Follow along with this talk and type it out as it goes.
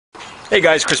Hey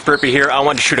guys, Chris Burpee here. I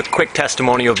wanted to shoot a quick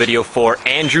testimonial video for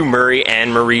Andrew Murray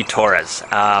and Marie Torres.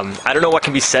 I don't know what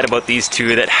can be said about these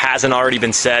two that hasn't already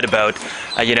been said about,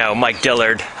 Mike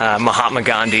Dillard, Mahatma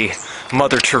Gandhi,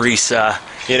 Mother Teresa.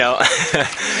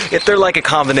 If they're like a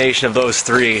combination of those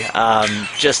three,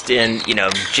 just in,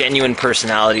 genuine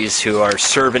personalities who are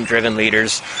servant-driven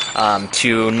leaders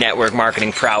to network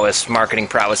marketing prowess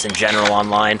in general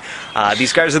online.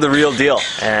 These guys are the real deal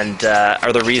and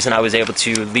are the reason I was able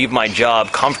to leave my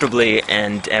job comfortably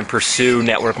and pursue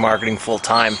network marketing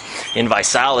full-time in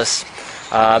Visalis.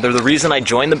 They're the reason I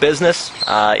joined the business.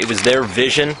 It was their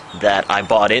vision that I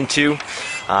bought into.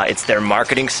 It's their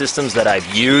marketing systems that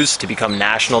I've used to become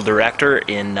national director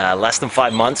in less than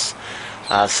 5 months.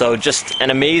 So just an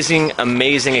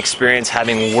amazing experience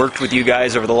having worked with you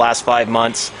guys over the last 5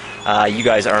 months. You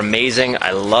guys are amazing.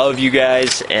 I love you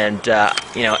guys, and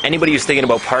anybody who's thinking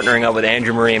about partnering up with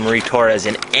Andrew Murray and Marie Torres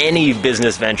in any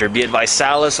business venture, be it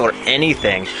Visalis or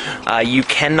anything, you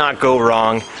cannot go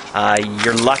wrong.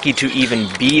 You're lucky to even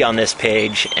be on this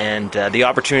page, and the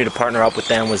opportunity to partner up with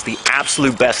them was the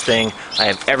absolute best thing I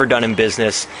have ever done in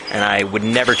business, and I would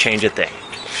never change a thing.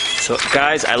 So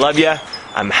guys, I love you.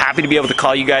 I'm happy to be able to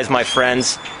call you guys my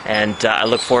friends, and I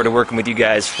look forward to working with you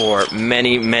guys for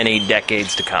many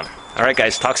decades to come. Alright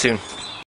guys, talk soon.